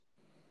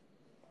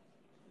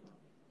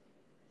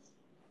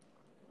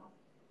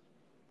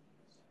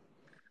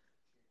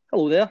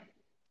Hello there.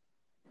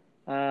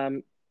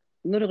 Not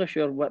really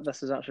sure what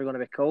this is actually going to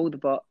be called,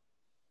 but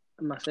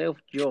myself,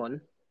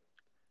 John,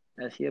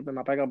 is here with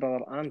my bigger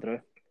brother Andrew,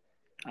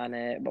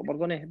 and but we're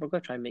gonna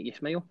try and make you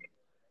smile.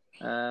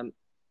 Um,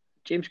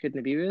 James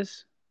couldn't be with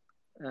us,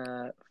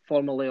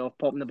 formerly of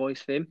Pop and the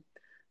Boys fame,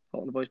 Pop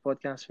and the Boys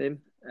podcast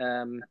fame.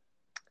 And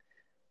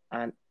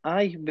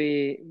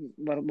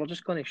we're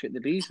just going to shoot the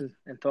breeze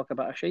and talk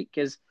about a shite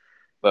because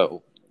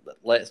Well,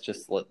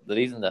 the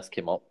reason this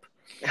came up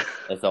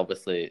is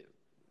obviously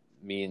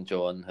me and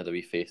John had a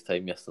wee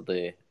FaceTime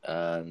yesterday,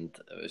 and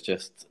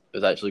it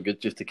was actually good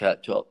just to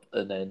catch up.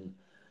 And then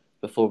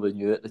before we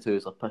knew it, the two of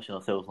us were pushing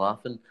ourselves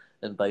laughing,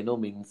 and by no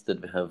means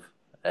did we have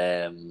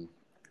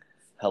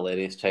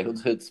hilarious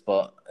childhoods,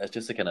 but it's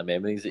just the kind of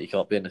memories that you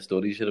can't be in the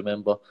stories you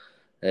remember.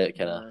 It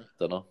kind of,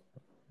 don't know,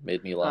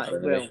 made me laugh aye,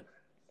 anyway.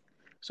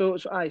 well,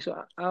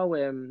 so I'll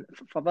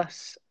for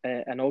this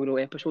inaugural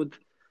episode.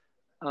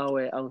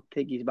 I'll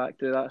take you back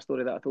to that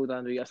story that I told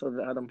Andrew yesterday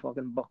that had him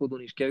fucking buckled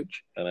on his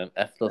couch. And then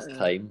if there's Uh,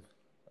 time,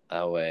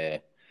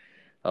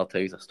 I'll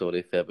tell you a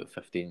story for about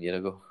 15 years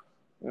ago.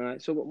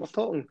 Alright, so we're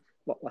talking.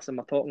 Listen,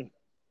 we're talking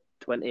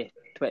 20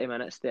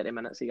 minutes, 30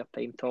 minutes of your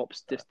time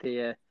tops, just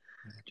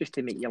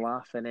to make you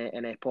laugh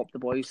and pop the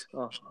boys.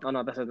 Oh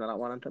no, this isn't that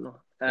one, isn't it? No.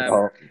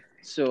 Oh.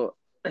 So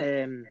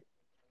um,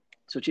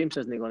 so James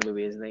isn't going to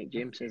be away tonight.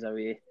 James is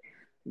away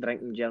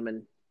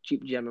drinking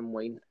cheap German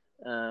wine,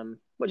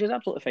 which is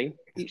absolutely fine.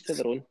 Each to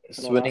their own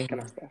and all that Swooning.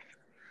 kind of stuff.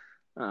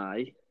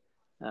 Aye,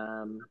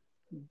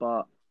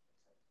 but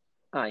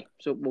aye.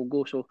 So we'll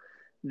go. So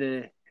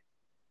the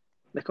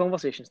the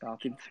conversation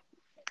started.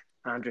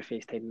 Andrew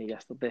FaceTimed me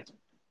yesterday,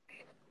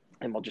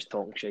 and we're just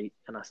talking shit.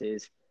 And I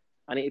says,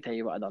 I need to tell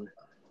you what I done.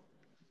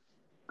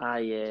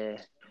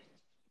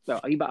 Well,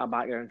 a wee bit of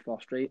background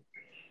first, right?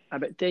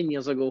 About 10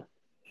 years ago,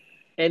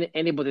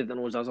 anybody that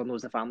knows us or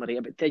knows the family, right?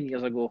 About 10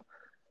 years ago,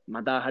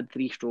 my dad had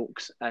 3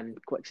 strokes in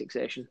quick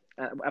succession.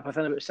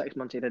 Within about 6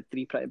 months, he had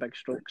 3 pretty big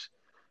strokes.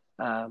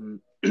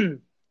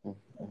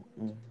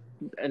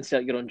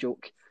 Insert your own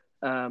joke.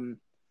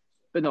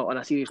 But no, on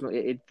a serious note,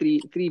 he had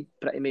three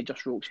pretty major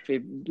strokes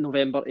from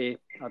November to,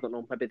 I don't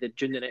know, maybe the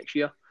June of next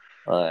year.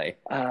 Aye.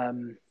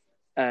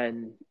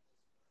 And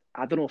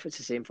I don't know if it's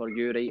the same for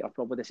you, right, or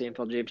probably the same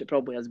for James. It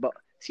probably is, but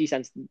see,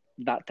 since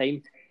that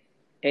time,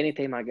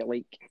 anytime I get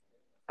like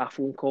a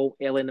phone call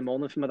early in the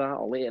morning from my dad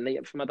or late at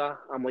night from my dad,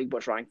 I'm like,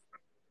 what's wrong?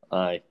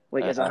 Aye.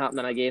 Like, is it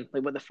happening again?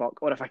 Like, what the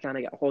fuck? Or if I can't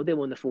get a hold of him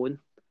on the phone,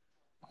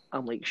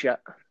 I'm like, shit,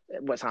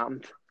 what's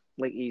happened?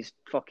 Like,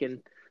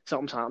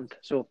 something's happened.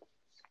 So,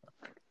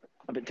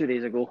 about 2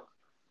 days ago,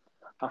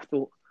 I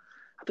thought,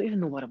 I don't even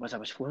know what it was I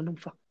was phoning him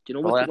for. Do you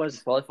know what it was?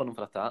 Probably phone him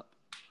for a tap.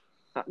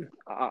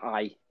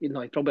 Aye, you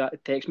know, he probably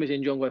text me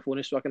saying, John, go phone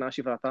us so I can ask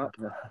you for a tap.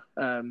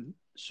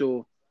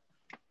 So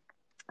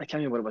I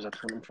can't remember what it was I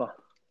phoned him for,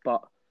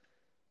 but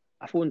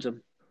I phoned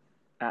him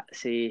at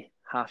say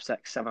 6:30,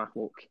 7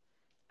 o'clock,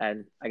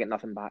 and I get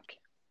nothing back.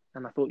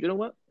 And I thought, you know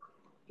what?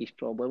 He's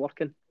probably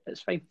working.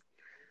 It's fine.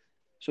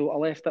 So I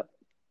left it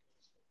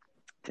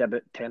to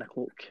about 10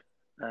 o'clock,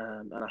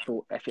 and I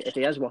thought if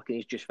he is working,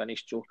 he's just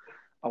finished. So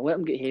I'll let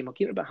him get home. I'll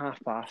keep it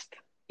about past.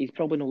 He's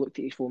probably not looked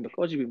at his phone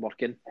because he's been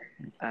working,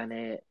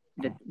 and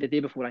the day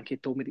before,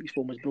 Anki told me that his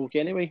phone was broke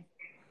anyway.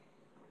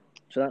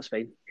 So that's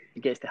fine. He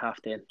gets to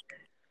 10:30,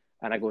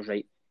 and I goes,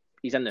 right,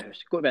 he's in the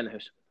house. Go to bed in the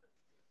house.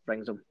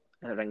 Rings him,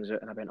 and it rings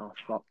out, and I went, oh,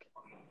 fuck.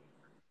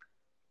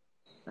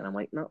 And I'm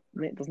like, no,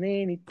 mate, there's no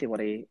need to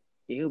worry.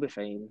 He'll be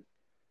fine.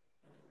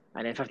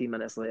 And then 15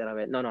 minutes later, I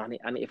went, no, I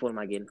need to phone him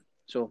again.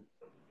 So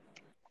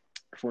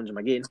I phones him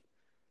again,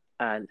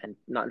 and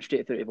nothing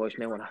straight through to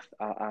voicemail. And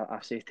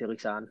I've said to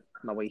Lisa Ann,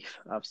 my wife,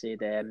 I've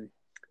said,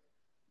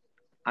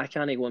 I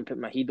can't go and put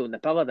my head on the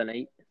pillow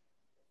tonight,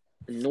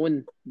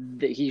 knowing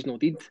that he's no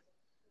dead.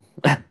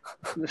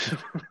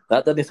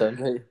 That didn't sound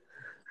right.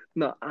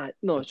 No,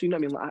 so you know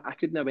what I mean? Like, I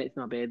couldn't have went to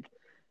my bed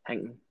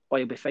thinking, oh,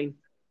 he'll be fine.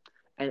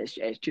 And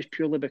it's just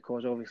purely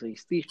because obviously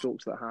it's 3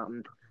 strokes that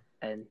happened,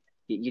 and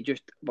you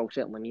just, well,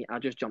 certainly me, I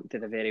just jumped to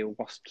the very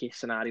worst case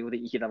scenario that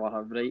you could ever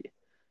have, right?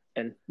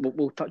 And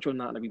we'll touch on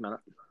that in a wee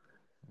minute.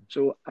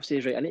 So I've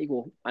said, right, I need to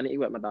go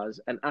at my dad's,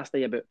 and I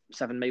stay about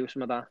 7 miles from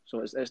my dad, so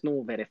it's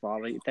not very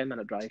far, right?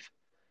 10-minute drive.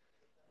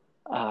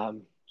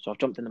 So I've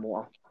jumped in the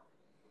motor,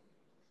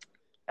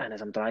 and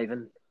as I'm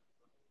driving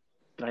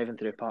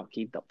through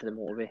Parkhead up to the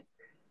motorway,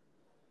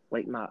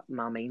 like my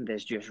mind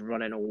is just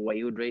running all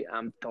wild, right?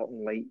 I'm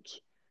talking like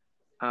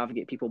I've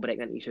got people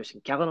breaking into his house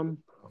and killing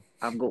him.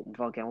 I've got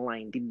fucking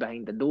lying dead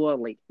behind the door.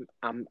 Like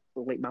I'm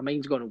like my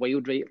mind's gone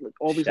wild, right? Like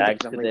obviously Shagged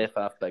because to I'm like, death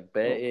off Big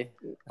Betty.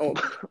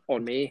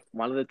 on me,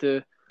 one of the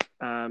two.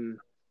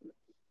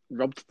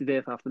 Rubbed to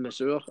death after the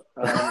sewer.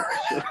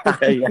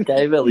 I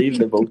can't believe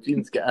the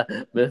Vultune's got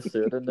a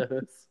masseur in the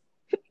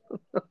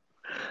house.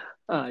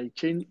 Aye,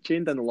 chained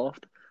in the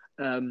loft.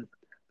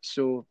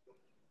 So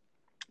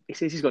he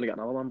says he's going to get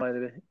another one, by the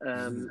way.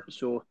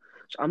 So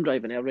I'm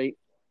driving there, right?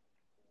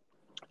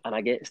 And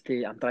I'm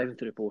driving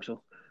through the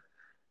postal,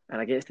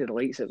 and I get to the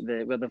lights at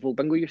where the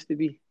Volbingo used to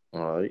be.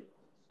 Alright.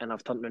 And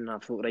I've turned around and I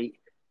thought, right,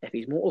 if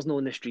his motor's not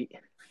on the street,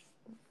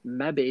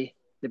 maybe,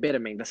 bear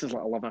in mind, this is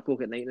like 11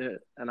 o'clock at night now,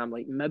 and I'm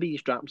like, maybe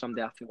he's dropping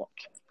somebody after work,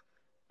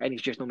 and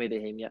he's just not made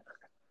it home yet.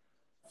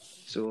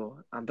 So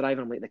I'm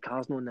driving, like, the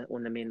car's not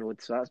on the main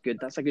road, so that's good.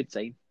 That's a good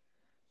sign.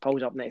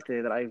 Pulls up next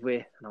to the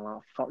driveway, and I'm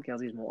like, fuck,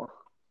 here's his motor.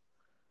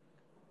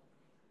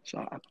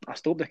 So I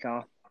stop the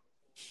car,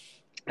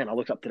 and I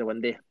look up to the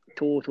window.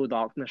 Total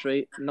darkness,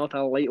 right? Not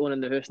a light on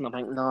in the house, and I'm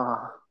like,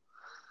 nah.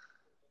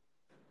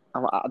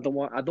 I don't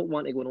want to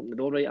go and open the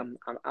door, right? I'm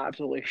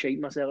absolutely shitting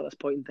myself at this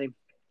point in time.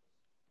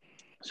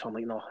 So I'm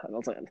like, no. I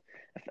was like,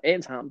 if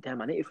anything's happened to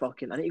him, I need to go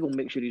and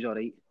make sure he's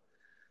alright.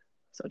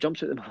 So I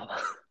jumps out the door.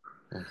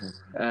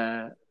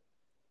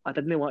 I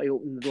didn't want to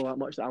open the door that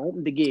much. So I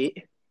opened the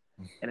gate,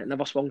 and it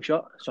never swung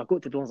shut. So I go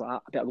to the door and I was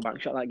like, I better go back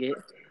and shut that gate.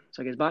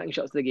 So I goes back and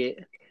shuts the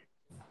gate,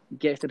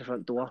 gets to the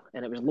front door,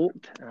 and it was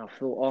locked. And I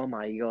thought, oh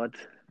my god,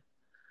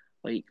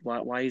 like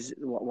why is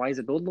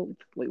the door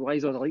locked? Like, why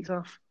is all the lights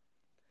off?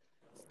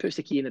 Puts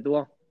the key in the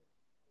door,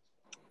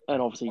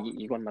 and obviously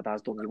you go in my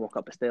dad's door and you walk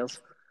up the stairs,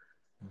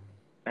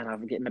 and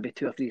I've get maybe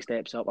 2 or 3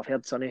 steps up. I've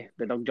heard Sonny,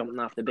 the dog, jumping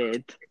off the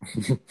bed.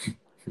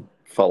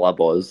 Full of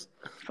buzz.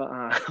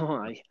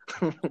 Oh, aye.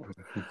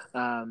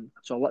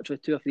 So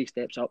literally 2 or 3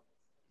 steps up,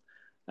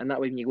 and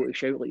that way when you go to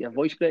shout, like, your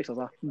voice breaks. I was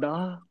like,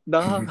 da.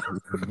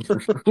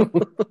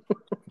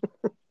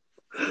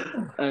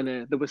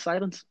 And there was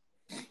silence,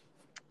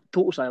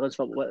 total silence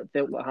for what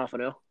felt like half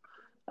an hour.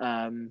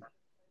 And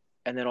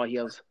then all I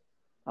hears,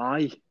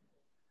 aye.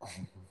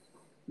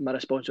 My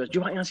response was, do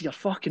you want to answer your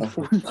fucking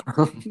phone?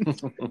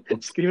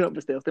 Screaming up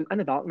the stairs to him in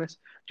the darkness.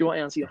 Do you want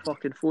to answer your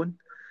fucking phone?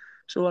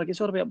 So I get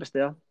all the way up the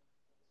stair,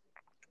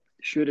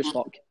 sure as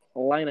fuck,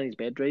 lying in his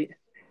bed, right?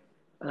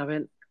 And I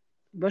went,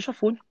 where's your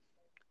phone?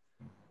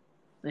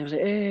 And he was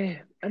like,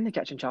 in the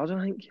kitchen charger,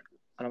 I think.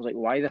 And I was like,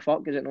 why the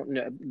fuck is it not?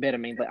 No, bear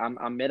in mind, like,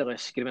 I'm merely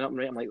screaming up and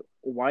right. I'm like,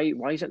 why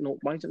is it not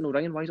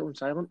ringing? Why is it on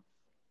silent?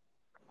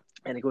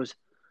 And he goes,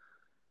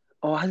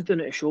 oh, I had it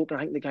down at the shop, and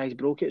I think the guys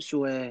broke it,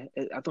 so I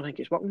don't think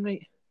it's working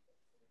right.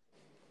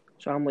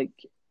 So I'm like,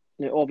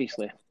 now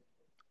obviously,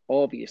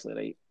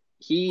 right?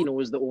 He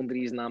knows the only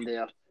reason I'm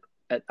there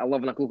at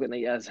 11 o'clock at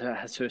night at his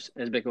house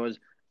is because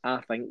I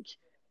think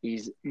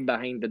he's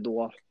behind the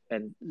door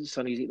and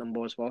Sonny's eating them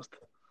balls first.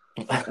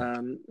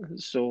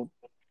 So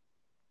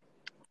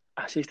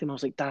I says to him, I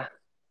was like, Dad,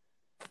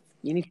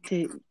 you need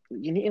to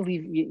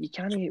leave. You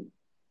can't,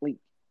 like,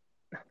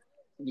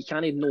 you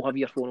can't not have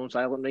your phone on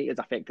silent, right? Is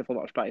effectively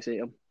what I was trying to say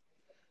to him.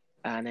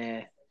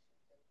 And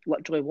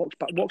literally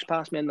walks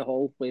past me in the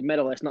hall with more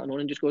or less nothing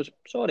on and just goes,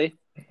 sorry.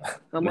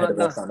 I'm like,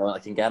 I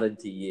can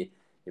guarantee you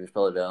he was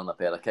probably wearing a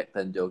pair of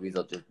kicked-in joggies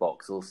or just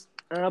boxers.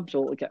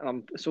 Absolutely.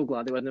 I'm so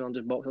glad he wasn't on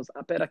just boxers.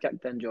 A pair of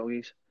kicked-in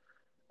joggies.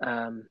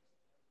 And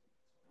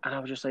I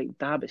was just like,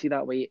 Dad, but see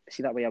that way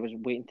I was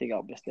waiting to get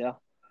up the stair.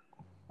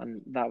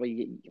 And that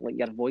way, like,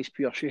 your voice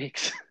pure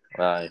shakes.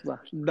 Aye.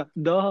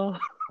 Duh.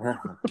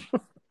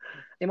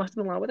 He must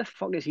have been like, what the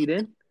fuck is he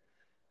doing?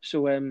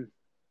 So,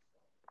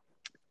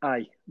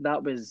 aye,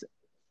 that was,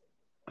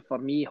 for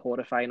me,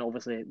 horrifying.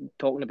 Obviously,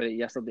 talking about it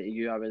yesterday to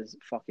you, I was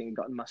fucking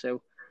gutting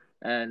myself.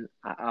 And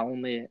I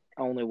only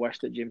wish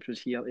that James was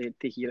here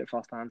to hear it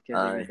firsthand,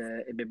 because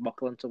he'd be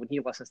buckling. So when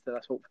he listens to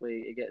this,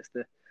 hopefully he gets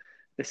the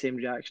same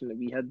reaction that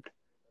we had.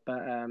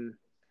 But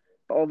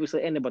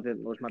obviously, anybody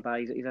that knows my dad,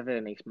 he's a very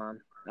nice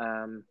man.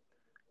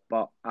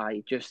 But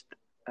I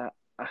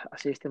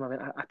says to him,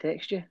 I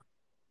text you.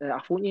 I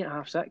phoned you at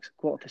 6:30,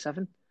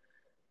 6:45.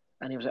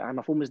 And he was like,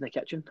 my phone was in the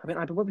kitchen. I went,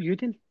 but what were you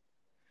doing?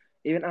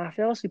 He went, I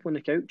fell asleep on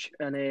the couch,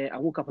 and I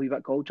woke up a wee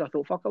bit cold, so I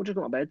thought, fuck, I'll just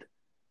go to bed.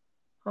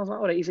 I was like,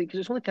 all right. He's like, because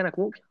it's only 10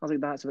 o'clock. I was like,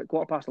 that's about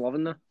 11:15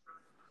 now.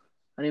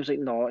 And he was like,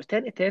 no, it's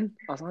 10 to 10.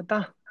 I was like,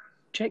 Dad,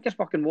 check your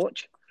fucking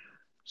watch.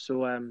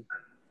 So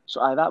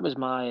that was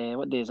my,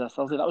 what day is this?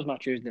 Thursday. That was my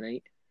Tuesday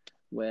night,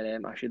 where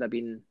I should have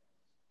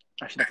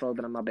probably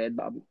been in my bed,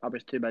 but I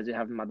was too busy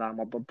having my damn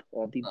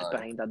ordered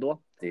behind the door.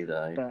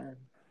 But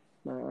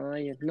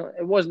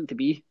it wasn't to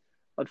be,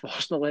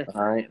 unfortunately.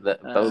 Aye, the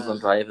Bills on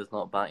Drive is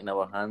not back in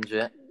our hands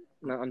yet.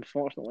 No,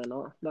 unfortunately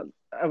not.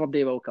 Every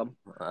day will come.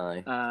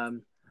 Aye.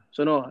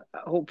 So no,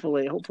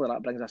 hopefully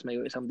that brings a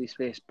smile to somebody's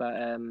face. But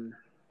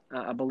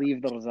I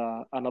believe there was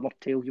another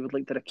tale you would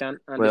like to recant.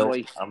 Well,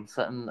 I'm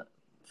sitting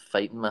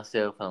fighting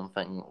myself, and I'm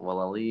thinking, will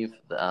I leave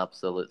the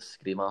absolute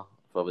screamer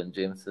for when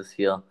James is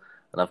here?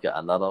 And I've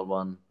got another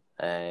one.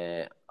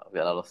 I've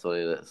got another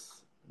story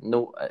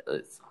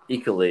it's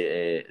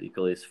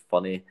equally as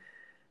funny.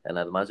 And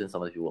I'd imagine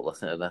some of the people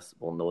listening to this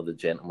will know the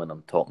gentleman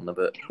I'm talking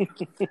about.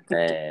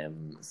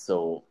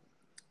 So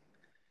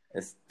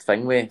it's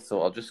Thingway.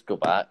 So I'll just go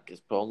back.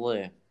 It's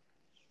probably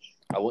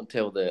I won't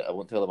tell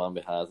the man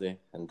with Hazy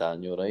and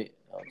Daniel, right?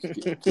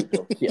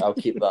 I'll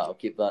keep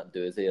that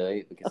doozy,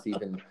 right? Because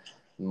even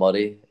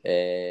Murray,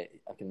 I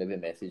can maybe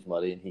message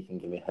Murray and he can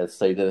give me his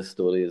side of the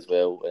story as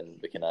well, and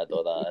we can add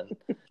all that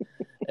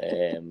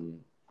in.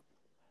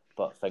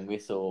 But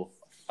Thingway, so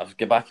I've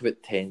got back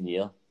about 10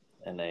 years,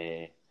 and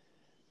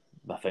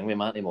my thing with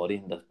Matty Murray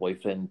and his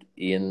boyfriend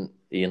Ian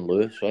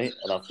Lewis, right?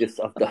 And I've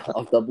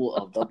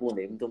double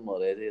named him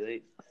already,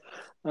 right?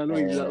 I know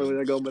exactly where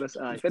they're going with this.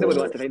 If anybody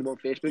wants to find him on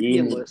Facebook,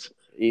 Ian Lewis.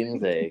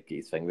 Ian's got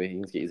his thing with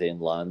Ian's got his own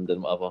land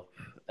and whatever,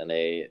 and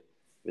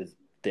was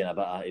doing a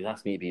bit of, he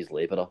asked me to be his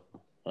labourer,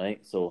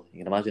 right? So you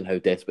can imagine how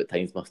desperate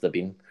times must have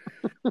been.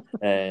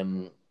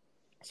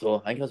 So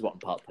I think I was working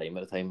part-time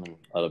at the time,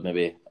 or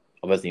maybe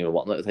I wasn't even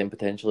working at the time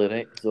potentially,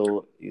 right?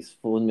 So he's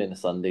phoned me on the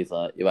Sundays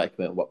like, you want to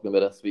come out and work with me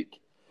this week?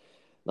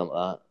 And I'm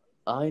like,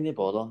 aye, no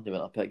bother. They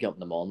went, I'll pick you up in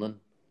the morning.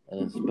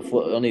 And it's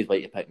before, on his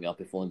way to pick me up,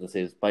 he phones and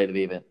says, by the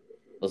way,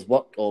 there's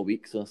work all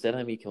week, so instead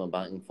of me coming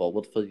back and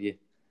forward for you,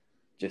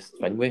 just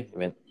ring me. He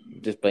went,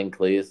 just bring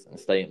Clay's and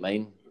stay at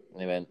mine.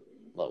 And he went,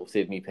 like, it'll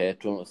save me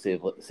petrol,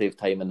 it'll save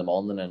time in the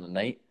morning and at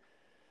night.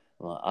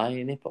 I'm like,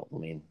 aye, no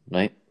problem, man,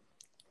 right?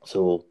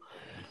 So,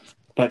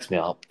 picks me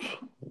up,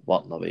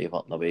 working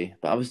away.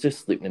 But I was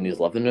just sleeping in his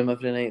living room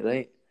every night,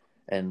 right?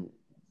 And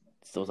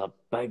there was a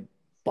big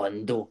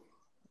bundle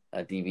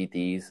of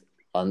DVDs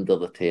under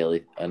the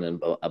telly and then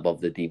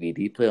above the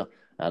DVD player.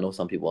 I know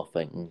some people are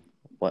thinking,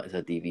 what is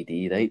a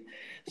DVD, right?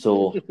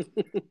 So,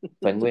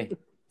 thingy.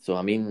 So,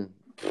 I mean,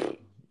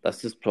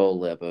 this is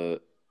probably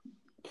about,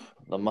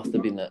 there must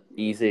have been an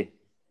easy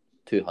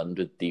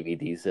 200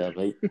 DVDs there,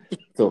 right?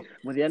 So,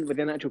 were they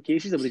in actual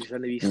cases or were they just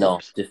in the wee no,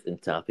 slips? just in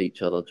tap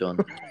each other, John.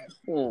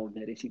 Oh,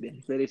 very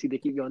seedy.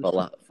 Keep going.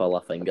 Full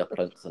of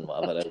fingerprints and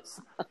whatever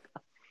else.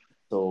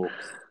 So,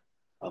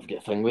 I've got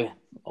a thing with.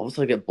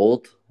 Obviously, I get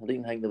bored. I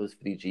didn't think there was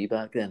 3G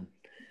back then.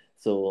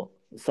 So,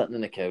 sitting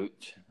on the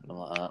couch, and I'm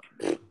like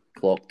that,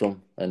 clocked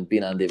them. And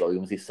being Andy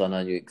Williams, his son,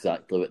 I knew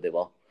exactly what they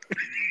were.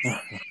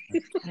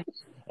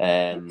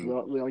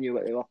 We all knew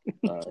what they were.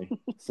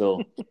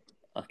 So,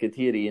 I could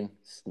hear Ian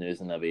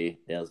snoozing away.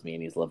 There's me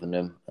in his living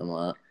room. I'm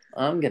like,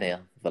 I'm going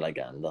to for a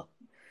gander.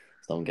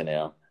 So, I'm going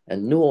to.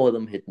 And no all of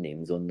them had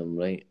names on them,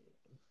 right?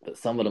 But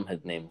some of them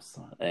had names.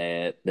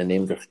 The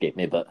names escaped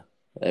me, but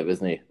it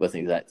wasn't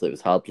exactly. It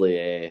was hardly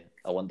A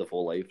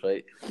Wonderful Life,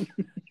 right?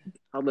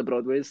 Hardly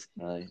Broadway's.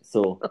 Aye.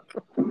 So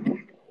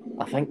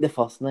I think the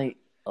first night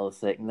or the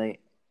second night,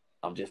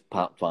 I've just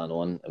packed one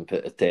on and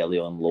put the telly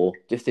on low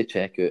just to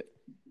check out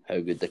how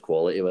good the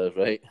quality was,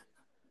 right?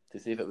 To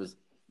see if it was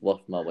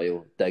worth my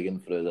while digging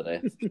through the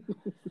rest.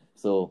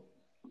 So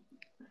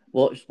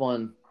watched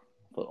one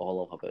for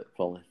all of about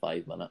probably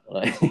 5 minutes,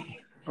 right?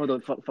 Hold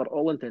on, for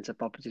all intents and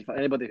purposes, for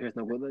anybody who's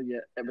not got it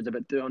yet, it was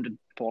about 200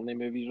 porny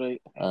movies,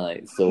 right?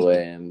 Aye, so,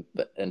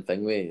 but in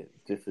Thingway,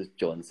 just as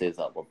John says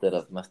that word there,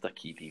 I've missed a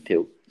key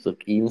detail. So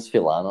Ian's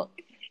from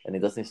Lanark, and he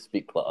doesn't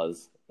speak like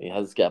us.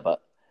 He's got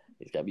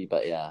a wee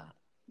bit of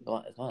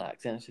it's not an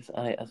accent, it's just,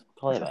 it's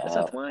probably it's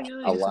a twang,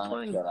 a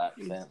Lanarkshire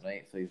accent,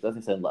 right? So he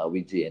doesn't sound like a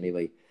Ouija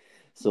anyway.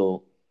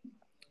 So,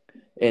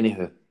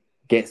 anywho,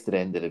 gets to the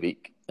end of the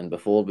week, and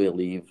before we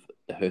leave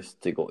the house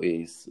to go to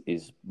his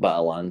bit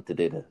of land to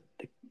do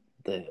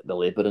the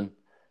labouring,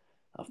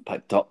 I've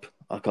picked up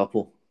a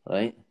couple,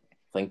 right?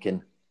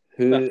 Thinking,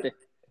 who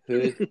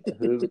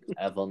would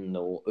ever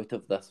know out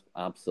of this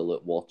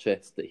absolute war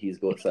chest that he's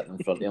got sitting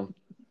in front of him?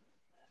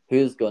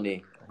 Who's gonna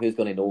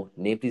know?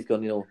 Nobody's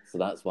gonna know. So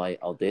that's why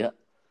I'll do it.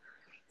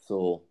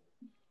 So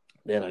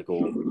there I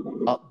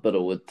go, up the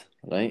road,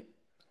 right?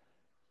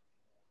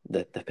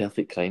 The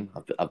Perfect Crime.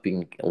 I've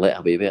been let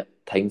away with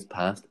it. Time's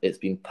passed. It's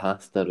been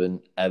passed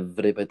around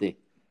everybody.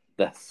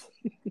 This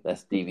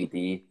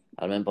DVD.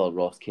 I remember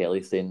Ross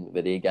Kelly saying,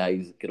 "Were they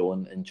guys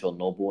growing in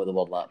Chernobyl? They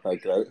were that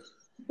big, right?"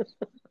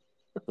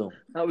 So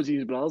that was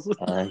his brothers.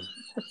 Aye.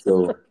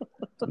 So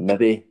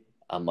maybe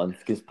a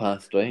month goes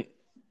past, right?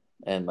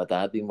 And my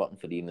dad been working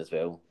for Ian as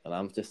well, and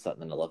I'm just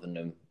sitting in the living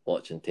room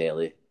watching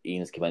telly.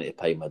 Ian's come in to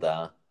pay my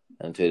dad,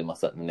 and two of them are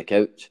sitting on the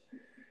couch,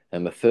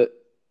 and my foot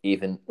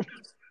even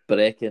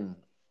breaking,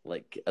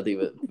 like I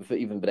don't my foot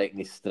even breaking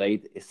his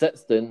stride. He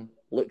sits down,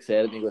 looks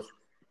at me, and goes,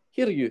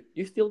 "Here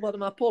you steal one of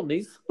my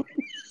pornies."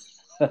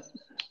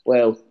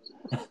 Well,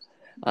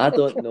 I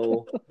don't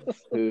know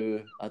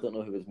who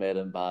was more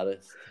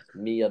embarrassed,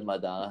 me or my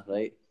dad,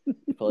 right?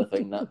 You probably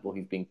think that boy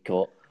he's been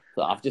caught.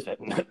 So I've just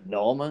went,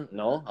 no man,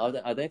 no,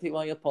 I don't take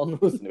one of your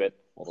pornos. And he went,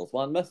 well, there's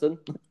one missing.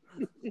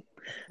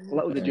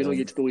 Little did you know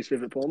you'd stole his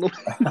favourite porno.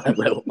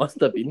 Well, it must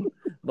have been.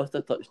 Must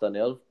have touched a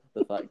nerve,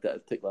 the fact that I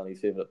took one of his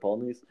favourite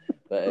pornos.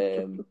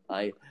 But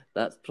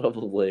that's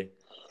probably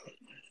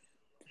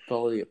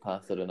get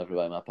passed around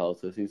everywhere my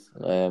pals' houses.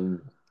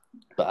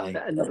 But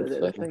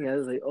the thing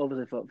is, like,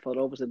 obviously for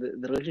obviously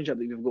the relationship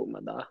that you've got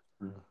with my dad,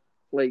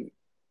 like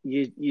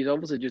you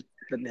obviously just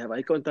didn't have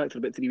eye contact for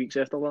about 3 weeks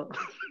after that.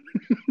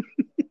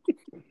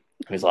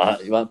 He's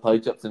like, "You want pie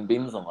chips and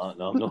beans?" I'm like,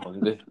 "No, I'm not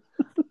hungry."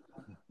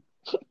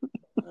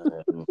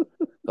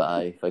 But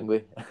I think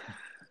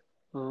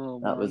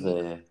that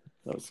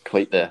was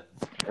quite the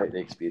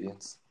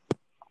experience.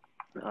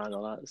 I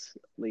know that's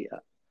like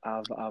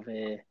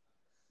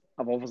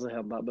I've obviously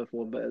heard that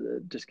before, but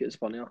it just gets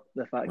funnier.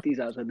 The fact he's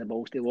actually in the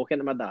balls to walk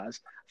into my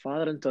dad's,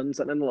 father and son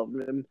sitting in the living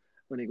room,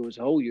 when he goes,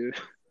 "Oh, you,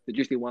 did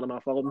you steal one of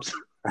my films?"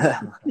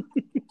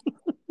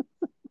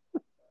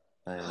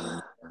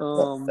 Man.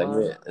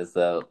 Is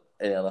there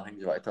any other things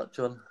you want to touch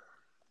on?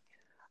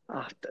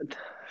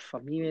 For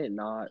me,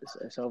 mate,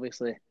 it's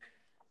obviously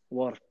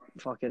we're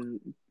fucking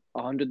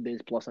 100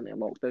 days plus into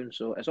lockdown,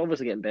 so it's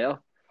obviously getting better.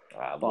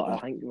 But I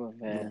think we're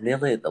we've.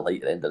 nearly at the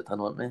light end of the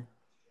tunnel, aren't we?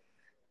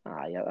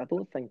 I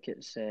don't think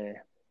it's.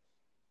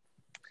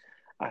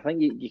 I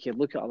think you could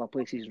look at other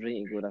places right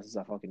and go, this is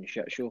a fucking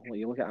shit show. Like,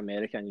 you look at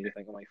America and you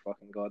think, oh my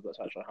fucking god, what's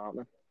actually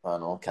happening? I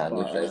know,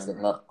 Kanye president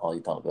and that. Oh,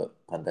 you talking about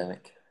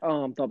pandemic?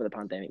 Oh, I'm talking about the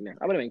pandemic, man.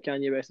 I wouldn't mind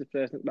Kanye West as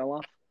president, but I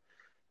laugh.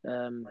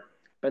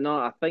 But no,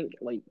 I think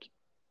like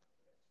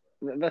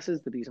this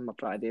is the reason we're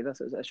trying to do this.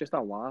 It's just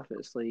a laugh.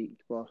 It's like,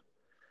 well,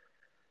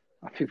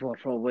 people are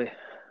probably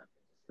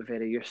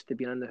very used to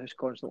being in the house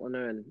constantly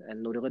now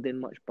and not really doing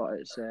much, but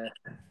it's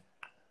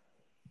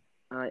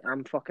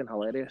I'm fucking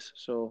hilarious,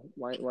 so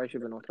why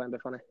should we not try and be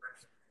funny?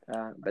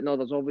 But no,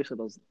 there's obviously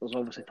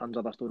tons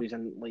of other stories,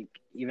 and like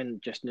even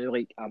just now,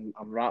 like I'm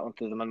rattling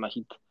through them in my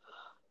head.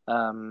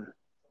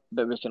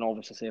 But we can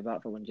obviously save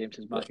that for when James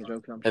is back as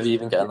well. Have you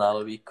even got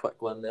another wee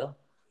quick one there?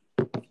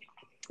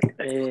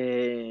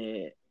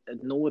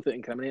 No, without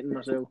incriminating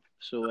myself.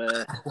 So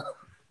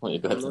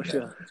I'm not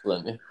sure.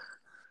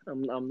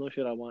 I'm not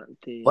sure I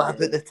want to. What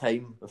about the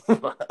time?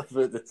 What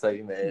about the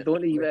time?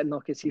 Don't even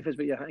knock and see if it's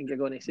what you think you're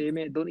going to say,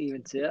 mate. Don't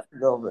even say it.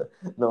 No,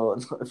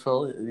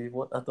 probably.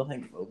 I don't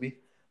think it will be.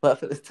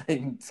 What about the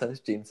time since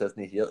James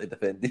isn't here to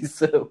defend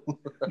himself?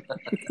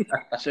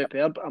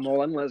 Superb. I'm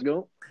all in. Let's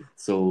go.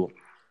 So,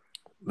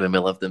 when we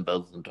lived in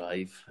Bilsland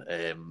Drive,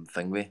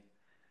 Thingway,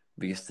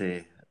 we used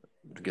to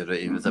get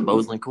ready. Was it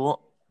Bilsland Court?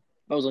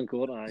 Bilsland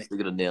Court, aye. We used to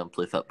go in there and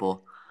play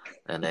football.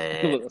 And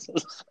I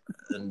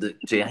think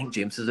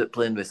James was out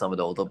playing with some of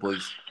the older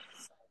boys.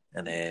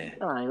 And aye,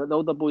 the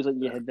older boys like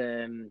you had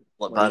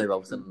like Barry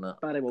Wilson and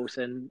that. Barry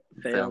Wilson,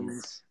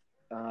 Ferns,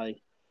 aye.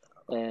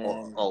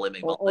 Ollie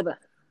McNulty.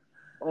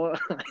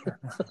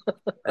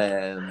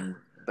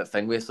 But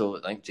Thingway, so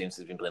I think James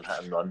has been playing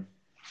hit and run.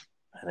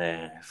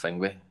 And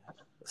Thingway,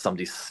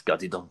 somebody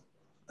scudded him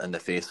in the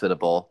face with a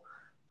ball,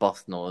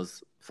 burst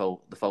nose, the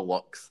full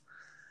works.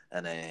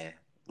 And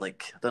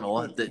like, I don't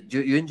know,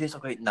 you and James are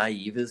quite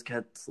naive as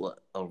kids,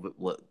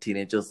 or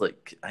teenagers.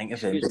 Like, I think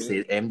if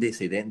MD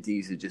said anything to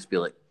you, you'd just be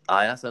like,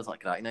 aye, that sounds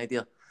like a cracking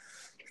idea.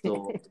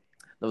 So,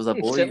 there was a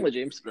boy. Certainly,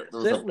 James. James.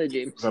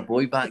 There was a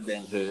boy back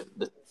then who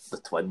the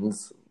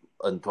twins,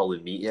 and probably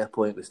me at a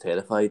point, was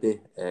terrified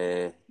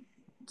of.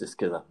 Just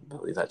because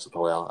he's actually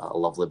probably a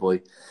lovely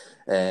boy.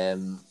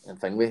 And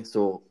Thingway.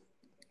 So,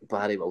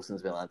 Barry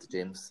Wilson's went on to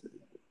James,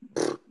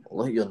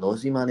 look at your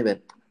nose, man. He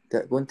went,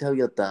 go and tell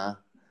your dad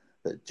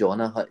that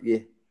Jonna hit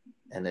you,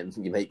 and then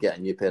you might get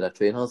a new pair of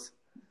trainers.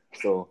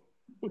 So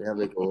there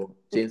we go.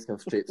 James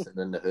comes traipsing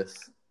in the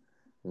house,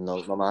 and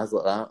my ma's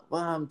like that.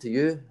 What happened to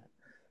you?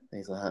 And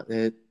he's like,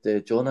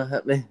 Jonna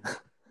hit me,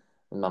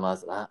 and my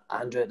ma's like that.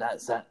 Andrew,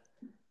 that's it.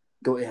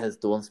 Go to his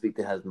door and speak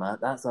to his man.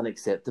 That's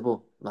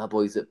unacceptable. My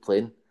boy's out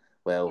playing.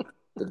 Well,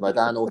 did my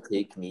dad not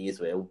take me as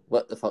well?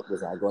 What the fuck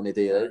was I going to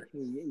do? Right?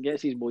 He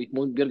gets his boy.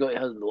 We're going to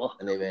his door.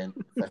 And he went,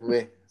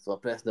 anyway, so I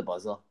pressed the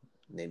buzzer.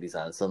 Nobody's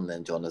answering. And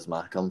then Jonna's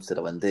ma comes to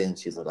the window and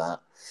she's like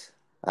that.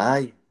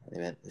 Aye. And he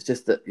went, it's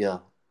just that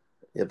your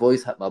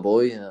boy's hit my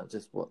boy, and I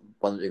just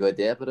wanted to go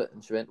there for it.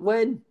 And she went,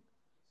 when?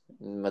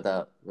 And my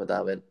dad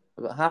went,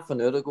 about half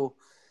an hour ago.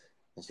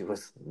 And she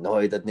goes, no,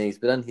 he didn't. He's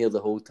been in here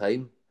the whole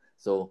time.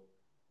 So,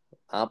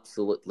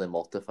 absolutely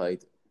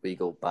mortified. We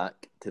go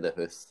back to the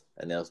house,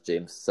 and there's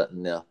James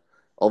sitting there.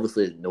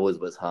 Obviously knows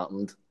what's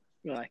happened.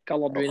 Aye,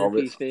 colour drain in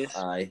his face.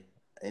 Aye.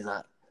 He's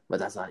like, my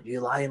dad's like,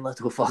 you lying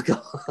little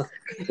fucker.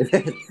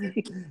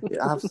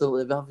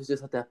 Absolutely. I've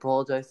just had to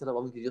apologise to the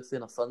woman because you're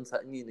saying her son's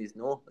hitting you, and he's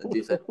no. And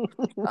James said,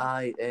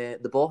 aye,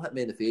 the ball hit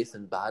me in the face,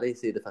 and Barry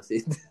said if I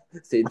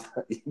said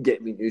that, you can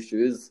get me new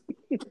shoes.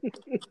 Do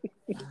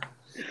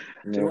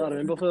you know what I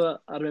remember for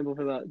that? I remember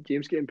for that,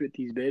 James getting put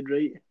to his bed,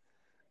 right?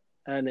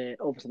 And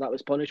obviously that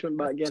was punishment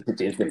back then.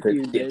 James put to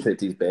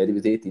his bed. He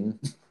was 18.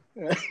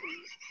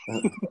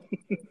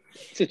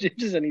 So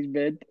James is in his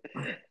bed,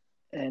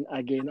 and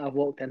again I've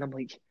walked in. I'm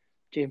like,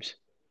 James,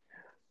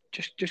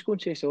 just go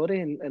and say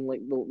sorry, and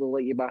like they'll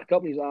let you back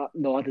up. And he's like,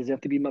 no, I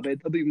deserve to be in my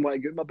bed. I don't even want to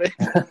get in my bed.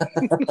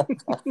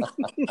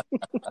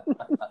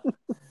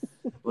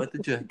 What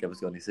did you think I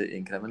was going to say to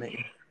incriminate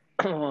you?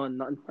 Oh,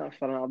 nothing. That's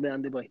for another day,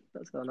 Andy boy.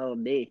 That's for another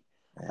day.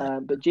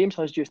 But James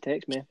has just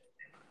texted me.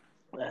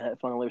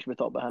 Funnily, we should be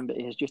talking about him, but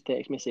he has just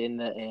texted me saying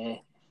that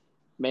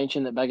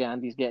mentioned that Big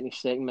Andy's getting his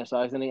second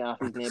massage tonight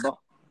after his neighbour.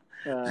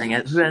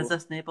 Who is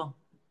this neighbour?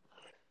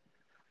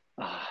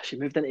 She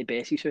moved into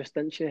Bessie's house,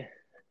 didn't she?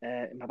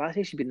 My dad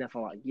said she'd been there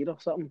for like a year or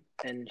something,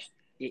 and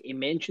he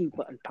mentioned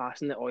in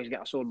passing that he's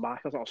got a sore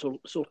back or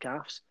sore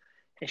calves,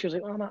 and she was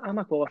like, "Oh, I'm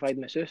a qualified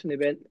masseuse," and they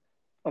went,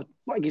 "Oh,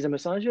 what, gives a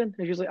massage in?" And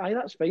she was like, "Aye,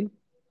 that's fine."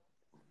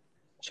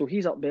 So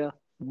he's up there,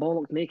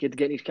 bollocked naked,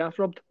 getting his calf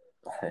rubbed.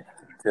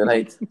 You're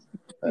right.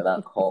 Like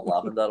that hot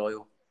lavender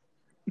oil.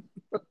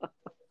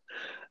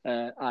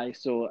 Aye,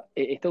 so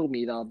he told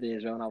me the other day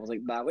as well, and I was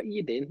like, "Bah, what are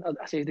you doing?"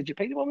 I said, "Did you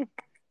pick the woman?"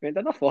 He went,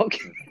 "Didn't I fuck?"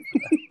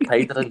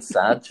 Tighter and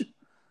Sag.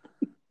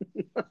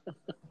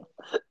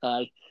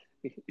 Aye,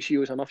 she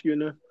was enough, you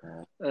know.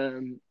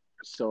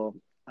 So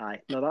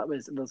aye, no, that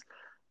was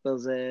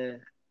there's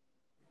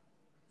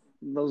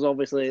there's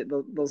obviously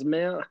there's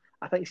more.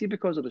 I think see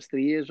because of the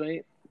 3 years,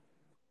 right?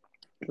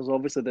 There's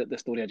obviously the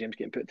story of James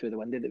getting put through the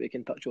window that we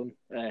can touch on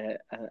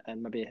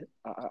in maybe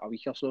a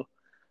week or so.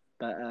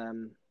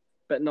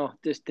 But no,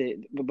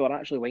 we were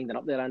actually winding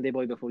up there, Andy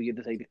boy, before you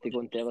decided to go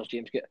and tell us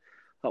James get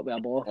hit with a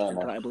ball and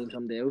try to blame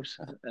somebody else.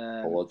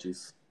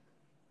 Apologies.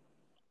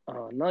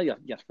 Oh no, you're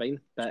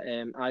fine. But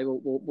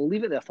we'll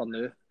leave it there for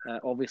now.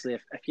 Obviously,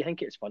 if you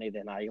think it's funny,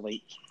 then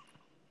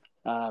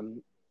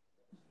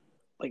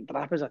like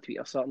drop us a tweet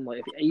or something.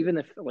 Like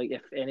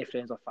if any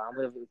friends or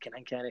family can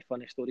think of any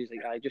funny stories,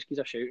 like just give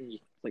us a shout and you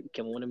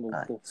come on and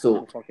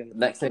we'll fucking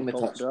next time we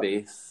talk touch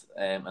base,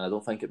 and I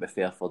don't think it'd be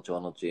fair for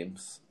John or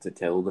James to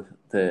tell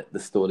the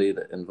story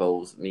that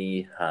involves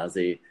me,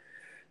 Hazzy,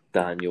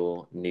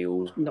 Daniel,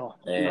 Neil. No.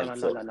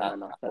 That's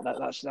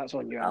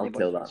on you. I'll Andy,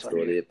 tell that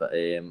story, but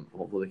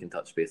hopefully we can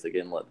touch base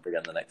again like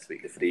begin the next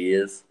week, the 3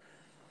 years.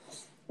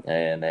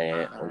 And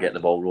we'll get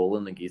the ball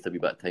rolling and give us a wee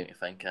bit of time to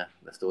think of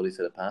the stories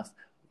of the past.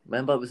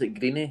 Remember, was it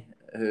Greenie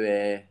who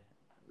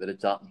with a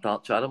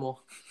Dart Charamore?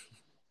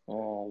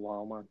 Oh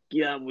wow, man!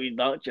 Yeah, we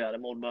Dart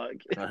Charamore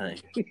back.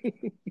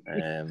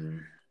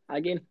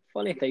 Again,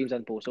 funny times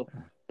in Postal,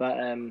 but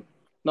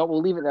no,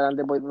 we'll leave it there,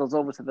 Andy. But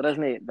there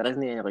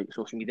isn't any like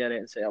social media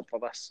and set up for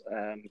this,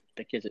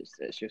 because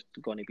it's just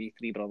going to be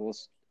three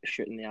brothers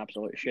shooting the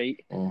absolute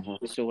shite.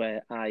 Mm-hmm. So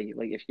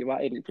if you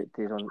want to reach out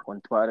to us on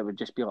Twitter, it would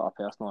just be like our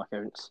personal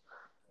accounts.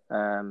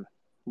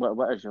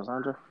 What is yours,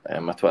 Andrew?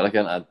 My Twitter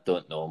account, I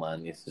don't know,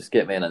 man. You just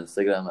get me on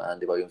Instagram at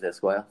Andy Williams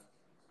Esquire.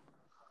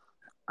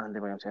 Andy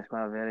Williams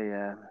Esquire, very.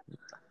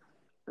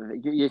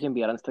 You can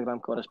be our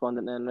Instagram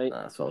correspondent then, right?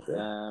 That's all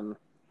good.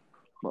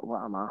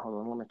 What am I? Hold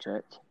on, let me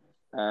check.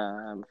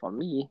 For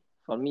me,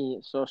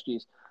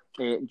 sausages.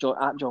 At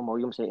John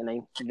Williams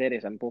 89. Very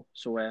simple.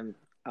 So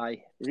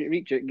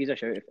reach out, give us a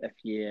shout if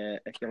you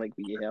like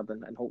what you heard,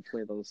 and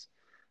hopefully there's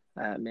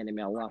many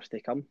more laughs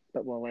to come.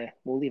 But we'll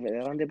leave it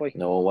there, Andy boy.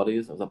 No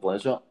worries. It was a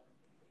pleasure.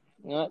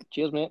 Yeah,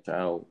 cheers, mate.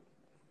 Ciao.